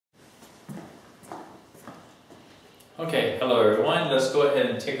Okay, hello everyone. Let's go ahead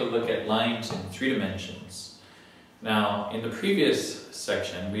and take a look at lines in 3 dimensions. Now, in the previous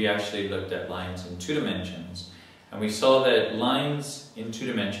section, we actually looked at lines in 2 dimensions, and we saw that lines in 2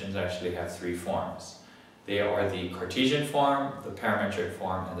 dimensions actually have 3 forms. They are the Cartesian form, the parametric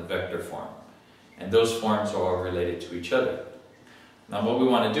form, and the vector form. And those forms are all related to each other. Now, what we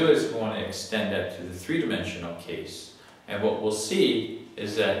want to do is we want to extend that to the 3-dimensional case. And what we'll see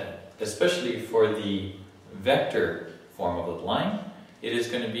is that, especially for the vector form of the line, it is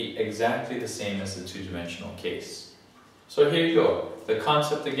going to be exactly the same as the 2-dimensional case. So here you go. The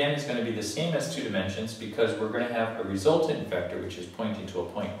concept again is going to be the same as 2 dimensions because we're going to have a resultant vector, which is pointing to a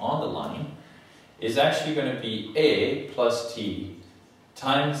point on the line, is actually going to be A plus T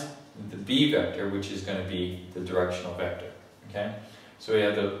times the B vector, which is going to be the directional vector. Okay? So we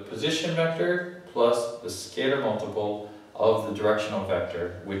have the position vector plus the scalar multiple of the directional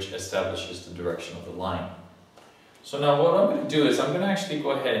vector, which establishes the direction of the line. So now what I'm going to do is I'm going to actually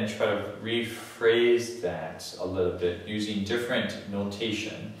go ahead and try to rephrase that a little bit using different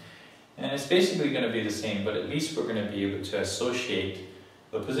notation. And it's basically going to be the same, but at least we're going to be able to associate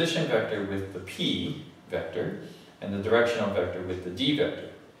the position vector with the P vector and the directional vector with the D vector.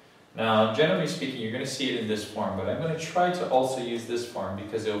 Now, generally speaking, you're going to see it in this form, but I'm going to try to also use this form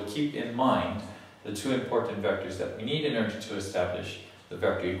because it will keep in mind the 2 important vectors that we need in order to establish the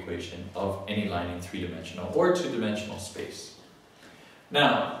vector equation of any line in 3-dimensional or 2-dimensional space.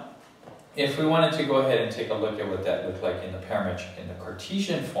 Now, if we wanted to go ahead and take a look at what that looked like in the parametric in the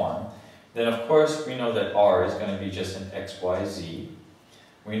Cartesian form, then of course we know that R is going to be just an x, y, z.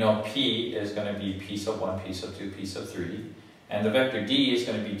 We know P is going to be P sub 1, P sub 2, P sub 3. And the vector D is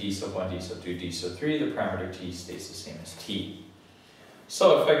going to be D sub 1, D sub 2, D sub 3. The parameter T stays the same as T.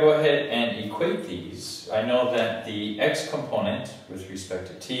 So if I go ahead and equate these, I know that the x component with respect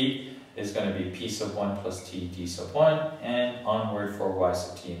to t is going to be p sub 1 plus t d sub 1, and onward for y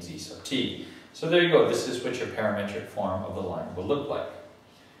sub t and z sub t. So there you go, this is what your parametric form of the line will look like.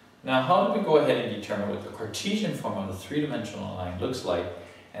 Now how do we go ahead and determine what the Cartesian form of the 3-dimensional line looks like?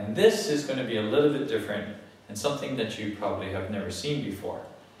 And this is going to be a little bit different and something that you probably have never seen before.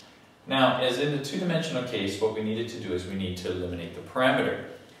 Now, as in the 2-dimensional case, what we needed to do is we need to eliminate the parameter.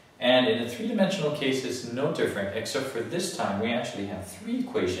 And in the 3-dimensional case, it's no different, except for this time we actually have 3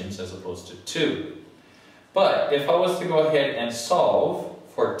 equations as opposed to 2. But if I was to go ahead and solve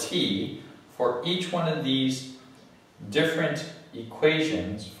for t for each one of these different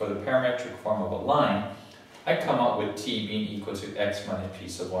equations for the parametric form of a line, I come up with t being equal to x minus p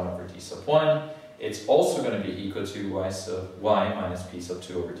sub 1 over d sub 1. It's also going to be equal to y minus p sub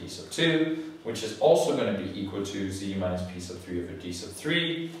 2 over d sub 2, which is also going to be equal to z minus p sub 3 over d sub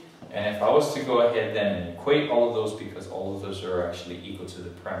 3. And if I was to go ahead then and equate all of those, because all of those are actually equal to the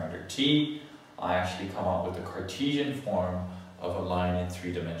parameter t, I actually come up with the Cartesian form of a line in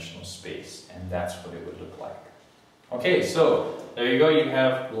 3-dimensional space. And that's what it would look like. Okay, so there you go. You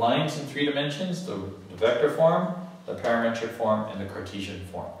have lines in 3 dimensions, the vector form, the parametric form, and the Cartesian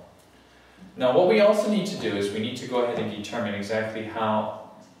form. Now what we also need to do is we need to go ahead and determine exactly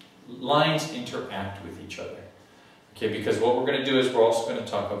how lines interact with each other. Okay, because what we're going to do is we're also going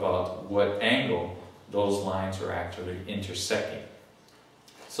to talk about what angle those lines are actually intersecting.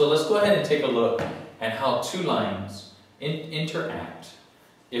 So let's go ahead and take a look at how 2 lines interact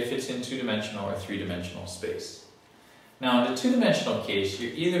if it's in 2-dimensional or 3-dimensional space. Now in the 2-dimensional case,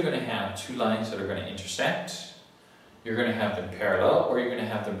 you're either going to have 2 lines that are going to intersect, you're going to have them parallel, or you're going to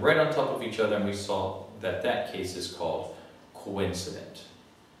have them right on top of each other, and we saw that that case is called coincident.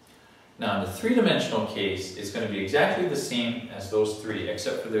 Now in the 3-dimensional case, it's going to be exactly the same as those 3,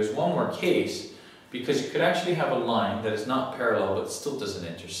 except for there's one more case, because you could actually have a line that is not parallel but still doesn't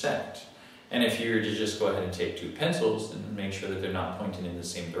intersect. And if you were to just go ahead and take 2 pencils and make sure that they're not pointing in the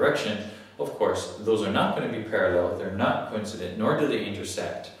same direction, of course, those are not going to be parallel, they're not coincident, nor do they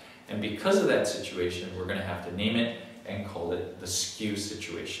intersect. And because of that situation, we're going to have to name it and call it the skew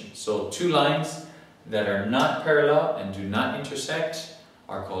situation. So 2 lines that are not parallel and do not intersect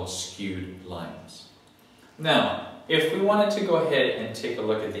are called skewed lines. Now, if we wanted to go ahead and take a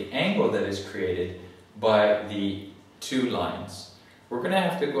look at the angle that is created by the 2 lines, we're going to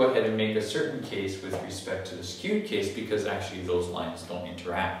have to go ahead and make a certain case with respect to the skewed case because actually those lines don't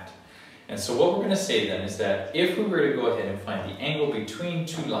interact. And so what we're going to say then is that if we were to go ahead and find the angle between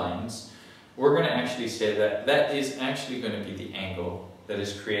 2 lines, we're going to actually say that that is actually going to be the angle that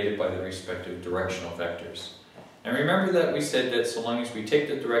is created by the respective directional vectors. And remember that we said that so long as we take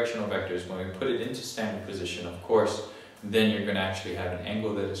the directional vectors, when we put it into standard position, of course, then you're going to actually have an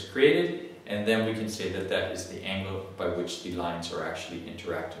angle that is created, and then we can say that that is the angle by which the lines are actually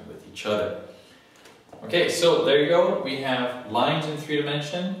interacting with each other. Okay, so there you go. We have lines in 3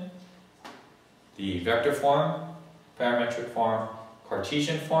 dimension, the vector form, parametric form,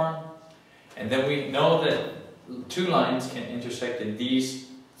 Cartesian form, and then we know that 2 lines can intersect in these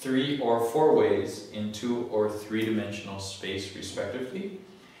 3 or 4 ways in 2 or 3 dimensional space respectively.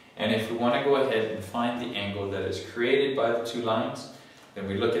 And if we want to go ahead and find the angle that is created by the 2 lines, then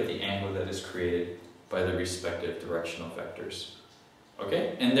we look at the angle that is created by the respective directional vectors.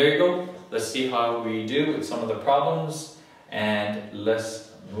 Okay, and there you go. Let's see how we do with some of the problems, and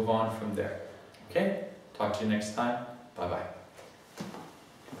let's move on from there. Okay, talk to you next time. Bye-bye.